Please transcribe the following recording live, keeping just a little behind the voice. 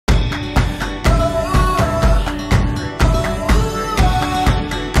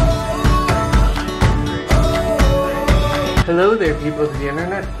Hello there, people of the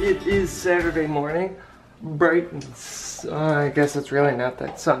internet. It is Saturday morning, bright and I guess it's really not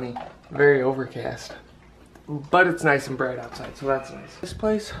that sunny, very overcast, but it's nice and bright outside, so that's nice. This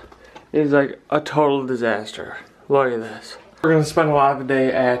place is like a total disaster. Look at this. We're gonna spend a lot of the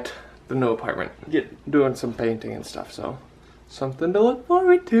day at the new apartment, doing some painting and stuff, so something to look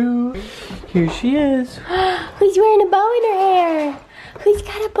forward to. Here she is. Who's wearing a bow in her hair? Who's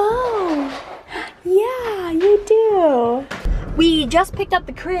got a bow? Yeah, you do. We just picked up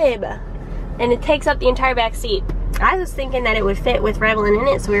the crib, and it takes up the entire back seat. I was thinking that it would fit with Revlin in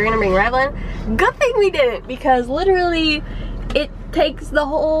it, so we were gonna bring Revlin. Good thing we didn't, because literally it takes the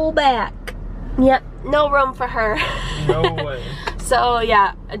whole back. Yep, no room for her. No way. So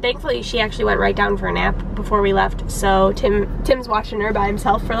yeah, thankfully she actually went right down for a nap before we left. So Tim's watching her by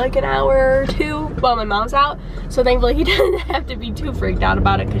himself for like an hour or two while my mom's out. So thankfully he doesn't have to be too freaked out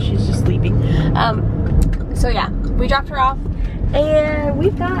about it because she's just sleeping. So yeah, we dropped her off and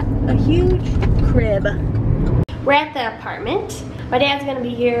we've got a huge crib. We're at the apartment. My dad's gonna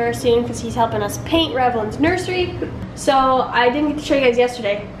be here soon because he's helping us paint Revlin's nursery. So I didn't get to show you guys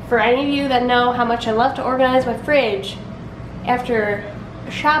yesterday. For any of you that know how much I love to organize my fridge, after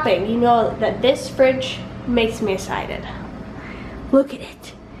shopping, you know that this fridge makes me excited. Look at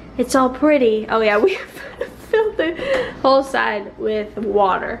it. It's all pretty. Oh yeah, we filled the whole side with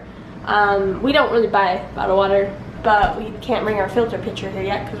water. We don't really buy bottled water, but we can't bring our filter pitcher here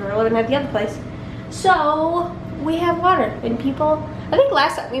yet because we're living at the other place. So we have water, and people, I think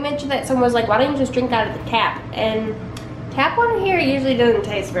last time we mentioned that someone was like, why don't you just drink out of the tap? And tap water here usually doesn't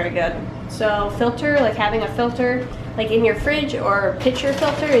taste very good. So filter, like having a filter like in your fridge or pitcher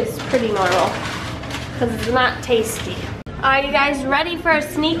filter is pretty normal because it's not tasty. Are you guys ready for a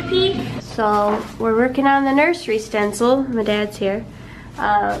sneak peek? So we're working on the nursery stencil. My dad's here.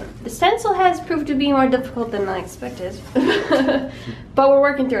 The stencil has proved to be more difficult than I expected, but we're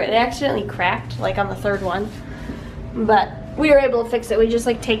working through it. It accidentally cracked like on the third one, but we were able to fix it. We just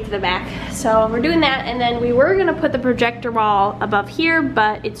like taped the back. So we're doing that, and then we were gonna put the projector wall above here,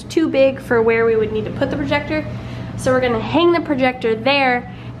 but it's too big for where we would need to put the projector. So we're gonna hang the projector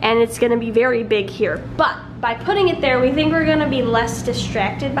there, and it's gonna be very big here. But by putting it there, we think we're gonna be less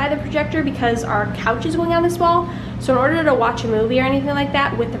distracted by the projector because our couch is going on this wall. So in order to watch a movie or anything like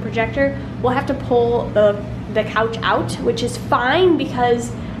that with the projector, we'll have to pull the couch out, which is fine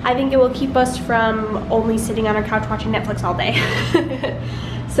because I think it will keep us from only sitting on our couch watching Netflix all day.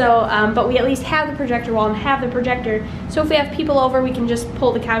 So, but we at least have the projector wall and have the projector. So if we have people over, we can just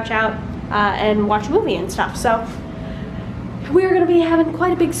pull the couch out and watch a movie and stuff. So we're gonna be having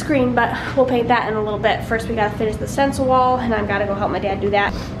quite a big screen, but we'll paint that in a little bit. First we gotta finish the stencil wall, and I've gotta go help my dad do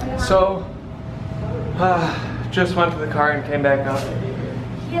that. So, just went to the car and came back up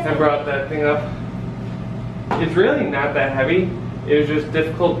and brought that thing up. It's really not that heavy. It was just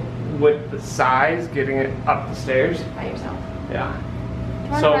difficult with the size, getting it up the stairs. By yourself. Yeah. Do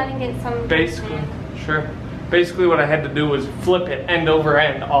you want to run and get some? Basically, sure. Basically what I had to do was flip it end over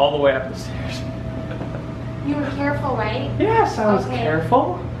end all the way up the stairs. You were careful, right? Yes, I was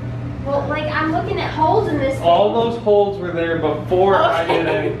careful. Well, like I'm looking at holes in this thing. All those holes were there before I did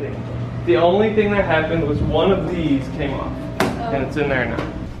anything. The only thing that happened was one of these came off, and it's in there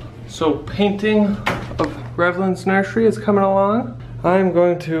now. So painting of Revlin's nursery is coming along. I'm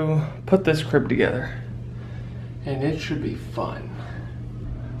going to put this crib together, and it should be fun.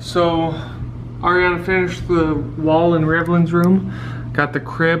 So Ariana finished the wall in Revlin's room, got the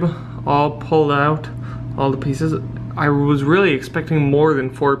crib all pulled out, all the pieces. I was really expecting more than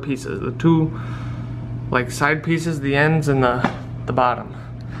 4 pieces. The 2 like side pieces, the ends and the bottom.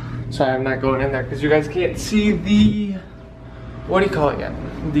 So I'm not going in there because you guys can't see the, what do you call it yet?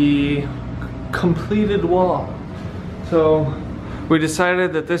 The completed wall. So we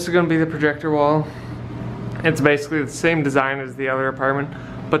decided that this is gonna be the projector wall. It's basically the same design as the other apartment,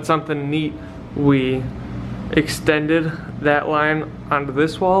 but something neat. We extended that line onto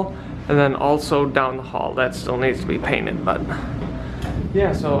this wall, and then also down the hall. That still needs to be painted, but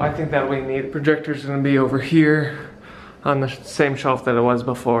yeah, so I think that'll be neat. The projector's gonna be over here on the same shelf that it was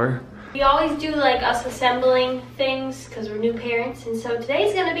before. We always do like us assembling things because we're new parents, and so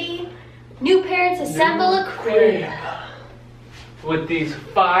today's gonna be new parents assemble a crib. With these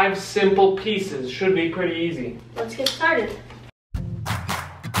 5 simple pieces, should be pretty easy. Let's get started.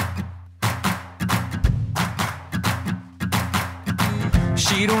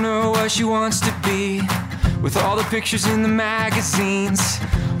 She don't know what she wants to be, with all the pictures in the magazines,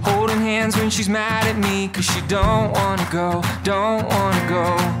 holding hands when she's mad at me, cause she don't wanna go, don't wanna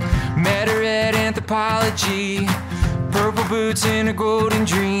go. Met her at anthropology, purple boots and her golden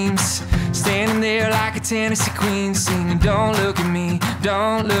dreams, standing there like a Tennessee queen, singing, don't look at me,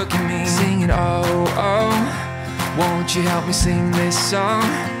 don't look at me. Singing, oh, oh, won't you help me sing this song?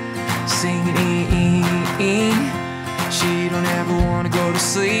 Singing, she don't ever wanna go to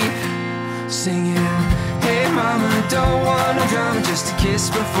sleep. Singing, hey mama, don't want no drama, just a kiss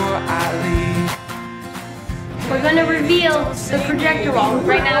before I leave. We're gonna reveal the projector wall.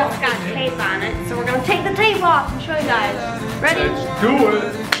 Right now it's got tape on it, so we're gonna take the tape off and show you guys. Ready? Let's do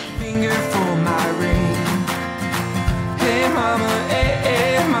it. Finger for my ring. Hey mama, hey,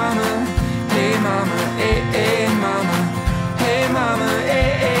 hey mama. Hey mama, hey, hey mama. Hey mama,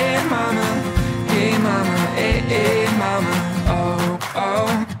 hey, hey mama. Hey mama, hey, hey mama. Oh,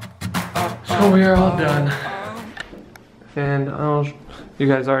 oh, oh. So we are all done. And you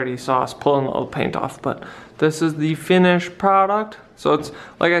guys already saw us pulling all the paint off, but this is the finished product. So it's,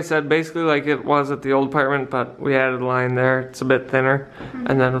 like I said, basically like it was at the old apartment, but we added a line there. It's a bit thinner,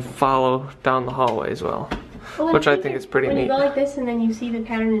 and then follow down the hallway as well, which I think is pretty neat. When you go like this and then you see the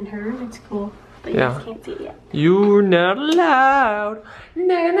pattern in her, it's cool. But you just can't see it yet. You're not allowed.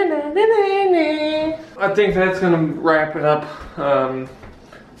 Na, na, na, na, na, na. I think that's gonna wrap it up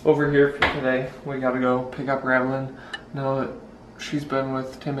over here for today. We gotta go pick up Revlin. Now that she's been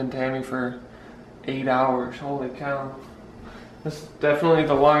with Tim and Tammy for 8 hours. Holy cow. This is definitely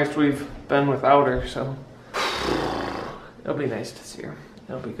the longest we've been without her, so it'll be nice to see her.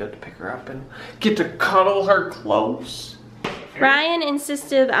 It'll be good to pick her up and get to cuddle her close. Ryan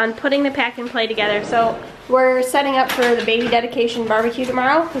insisted on putting the pack and play together, so we're setting up for the baby dedication barbecue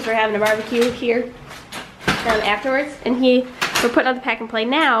tomorrow because we're having a barbecue here afterwards. And we're putting out the pack and play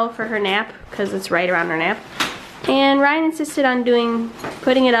now for her nap because it's right around her nap. And Ryan insisted on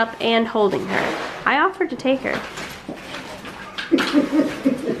putting it up and holding her. I offered to take her.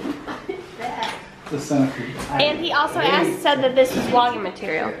 And he also said that this was vlogging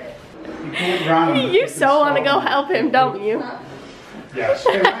material. You can't drown him. You so want to go help him, don't you? Yes.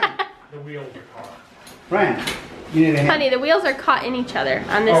 Hey, Ryan, the wheels are caught. Ryan, you need a hand. Honey, the wheels are caught in each other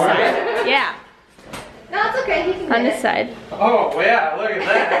on this side. Right? Yeah. No, it's okay. He can On get this side. Oh, yeah, look at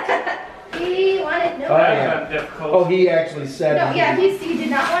that. He wanted no. That's difficult. Oh, he actually said. No, yeah, he did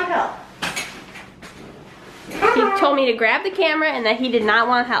not want help. He told me to grab the camera and that he did not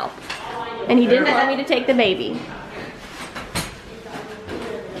want help. And he didn't want me to take the baby.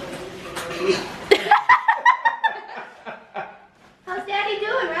 How's Daddy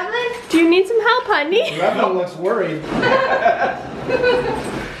doing, Revlin? Do you need some help, honey? Revlin looks worried.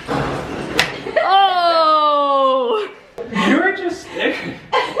 Oh! You were just staring.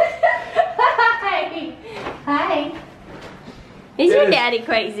 Hi. Hi. Is your daddy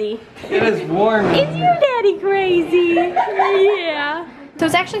crazy? It is warm. Is your daddy crazy? Yeah. So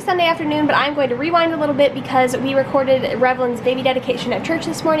it's actually Sunday afternoon, but I'm going to rewind a little bit because we recorded Revlin's baby dedication at church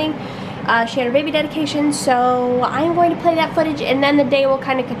this morning. She had her baby dedication, so I'm going to play that footage and then the day will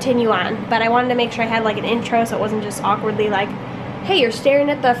kind of continue on. But I wanted to make sure I had like an intro so it wasn't just awkwardly like, hey, you're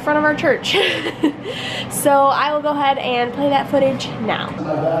staring at the front of our church. So I will go ahead and play that footage now. I've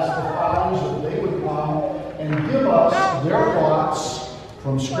asked the fathers that they would come and give us their thoughts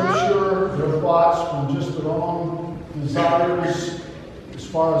from Scripture, their thoughts from just their own desires as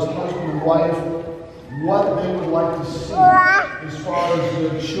far as husband and wife, what they would like to see as far as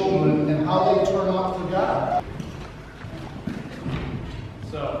their children and how they turn out for God.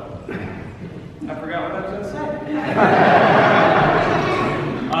 So, I forgot what I was going to say.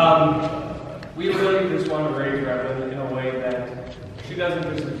 We really just want to raise Revlin in a way that she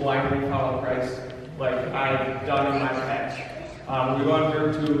doesn't just blindly follow Christ like I've done in my past. We want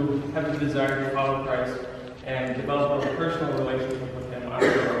her to have the desire to follow Christ and develop a personal relationship with Him on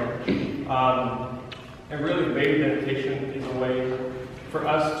her own. And really, baby dedication is a way for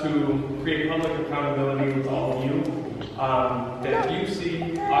us to create public accountability with all of you. That if you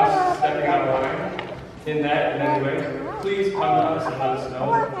see us stepping out of line in that in any way, please come to us and let us know.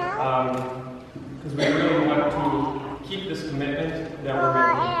 Because we really want to keep this commitment that we're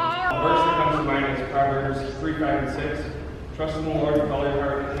making. The verse that comes to mind is Proverbs 3, 5, and 6. Trust in the Lord with all your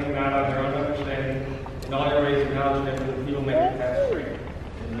heart and lean not on your own understanding. In all your ways acknowledge Him, and He will make your path straight.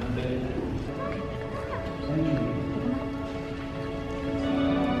 Thank you.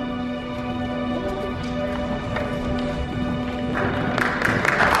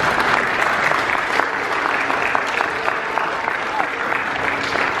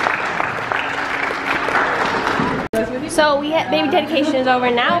 So baby dedication is over.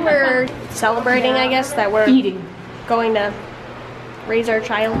 Now we're celebrating, I guess, that we're going to raise our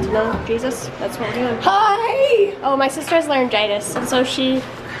child to know Jesus. That's what we're doing. Hi! Oh, my sister has laryngitis, and so she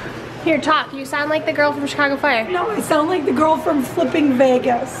Here, talk. You sound like the girl from Chicago Fire. No, I sound like the girl from Flipping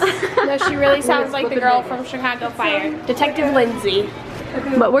Vegas. No, she really sounds like the girl from Chicago Fire. Detective Lindsay.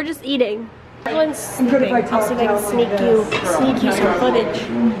 But we're just eating. Everyone's sleeping. I'll see if I can sneak you some footage.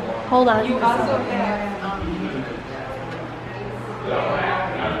 Hold on.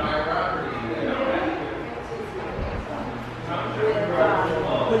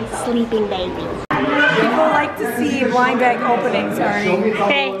 Sleeping baby. People like to see blind bag openings, Arnie.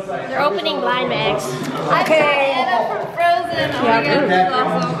 Okay, they're opening blind bags. Okay. Anna from Frozen. Oh my god, this is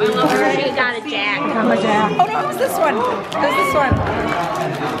awesome. I love her. She got a Jack. How much? Oh no, it was this one. It was this one.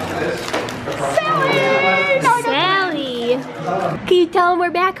 Sally! Can you tell them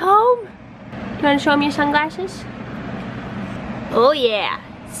we're back home? You want to show them your sunglasses? Oh yeah,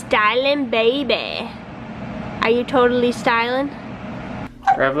 styling baby. Are you totally styling?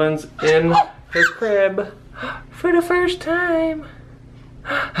 Revlin's in her crib for the first time.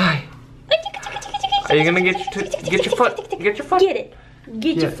 Hi. Are you gonna get your foot? Get your foot. Get it.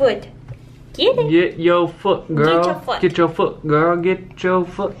 Get your foot. Get it. Get your foot, girl. Get your foot. Get your foot, girl. Get your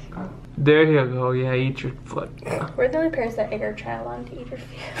foot. There you go. Yeah, eat your foot. We're the only parents that egg our child on to eat her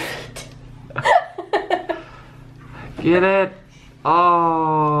feet. Get it.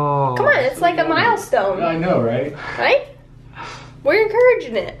 Oh. Come on, it's like a milestone. I know, right? Right? We're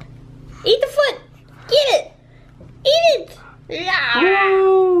encouraging it. Eat the foot. Get it. Eat it. Yeah.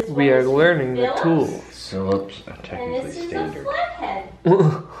 Woo. We are learning the tools. Phillips are And technically this is standard. a flathead.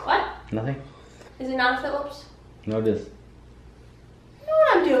 What? Nothing? Is it not a Phillips? No, it is. You know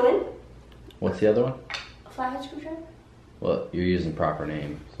what I'm doing? What's the other one? A flathead screwdriver? Well, you're using proper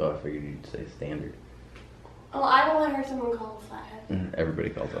name, so I figured you'd say standard. Oh, I don't want to hear someone call it a flathead. Everybody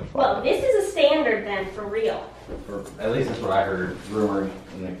calls it a Well, flat. this is a standard then, for real. At least that's what I heard rumored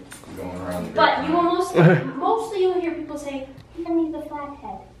and going around the But you will mostly you'll hear people say, hand me the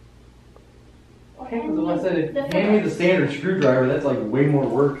flathead. Or hand me the hand me the standard screwdriver, that's like way more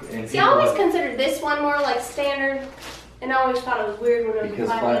work. And See, I always considered this one more like standard, and I always thought it was weird when it was because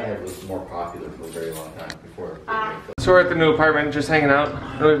flathead. flathead was more popular for a very long time before. So we're at the new apartment, just hanging out,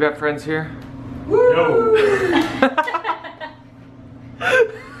 and we've got friends here.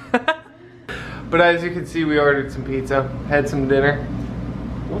 But as you can see, we ordered some pizza, had some dinner.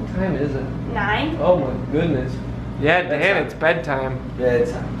 What time is it? 9? Oh my goodness. Yeah, Dan, it's bedtime.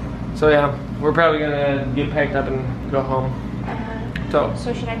 Bedtime. So yeah, we're probably gonna get packed up and go home. So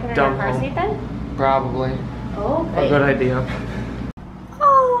should I put her in dumb her car home. seat then? Probably. Oh, A good idea.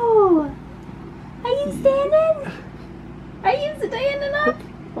 Oh! Are you standing? Are you standing up?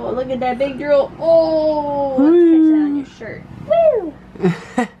 Oh, look at that big girl. Oh! Let's catch that on your shirt. Woo!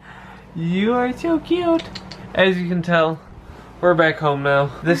 You are so cute. As you can tell, we're back home now.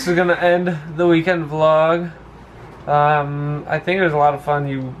 This is gonna end the weekend vlog. I think it was a lot of fun.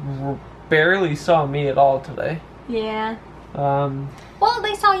 You barely saw me at all today. Yeah. Well,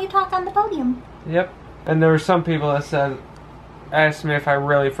 they saw you talk on the podium. Yep. And there were some people that asked me if I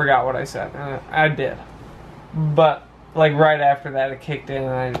really forgot what I said. And I did. But, like, right after that, it kicked in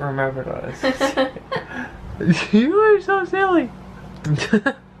and I remembered what I said. You are so silly.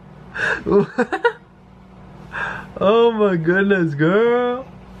 Oh my goodness, girl.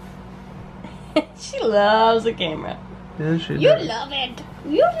 She loves the camera. Yeah, she You does. love it.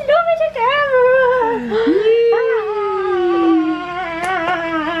 You love it, the camera.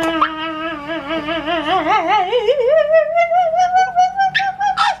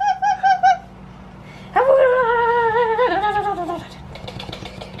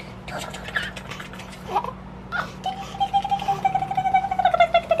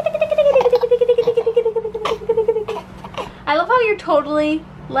 I love how you're totally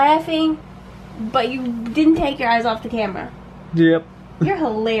laughing, but you didn't take your eyes off the camera. Yep. You're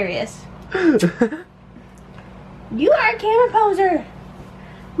hilarious. You are a camera poser.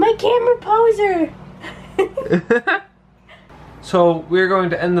 My camera poser. So we're going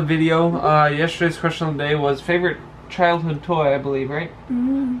to end the video. Yesterday's question of the day was favorite childhood toy, I believe, right?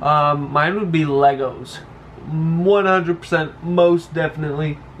 Mm-hmm. Mine would be Legos. 100%, most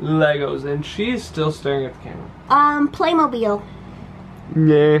definitely Legos. And she's still staring at the camera. Playmobil.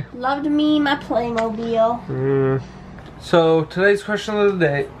 Yeah. Loved me my Playmobil. So today's question of the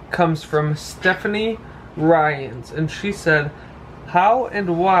day comes from Stephanie Ryans, and she said, how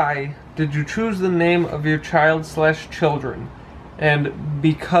and why did you choose the name of your child/children? And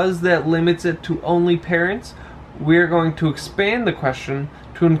because that limits it to only parents, we're going to expand the question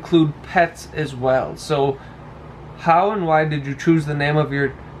to include pets as well. So how and why did you choose the name of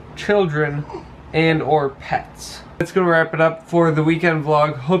your children and or pets? That's gonna wrap it up for the weekend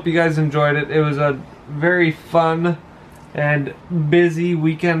vlog. Hope you guys enjoyed it. It was a very fun and busy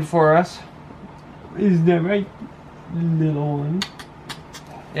weekend for us. Is that right, little one?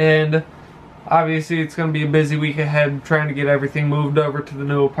 And obviously it's gonna be a busy week ahead trying to get everything moved over to the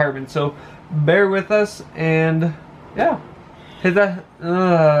new apartment. So bear with us and yeah, hit that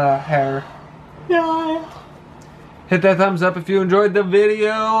hair. Yeah. Hit that thumbs up if you enjoyed the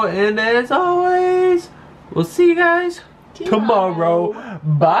video, and as always, we'll see you guys tomorrow.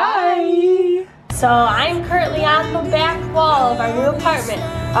 Bye. So I'm currently on the back wall of our new apartment.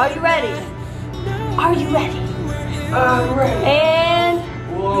 Are you ready? Are you ready? I'm ready. And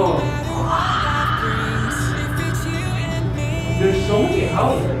whoa. There's so many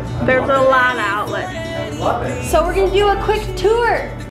outlets. There's a lot of outlets. I love it. So we're gonna do a quick tour.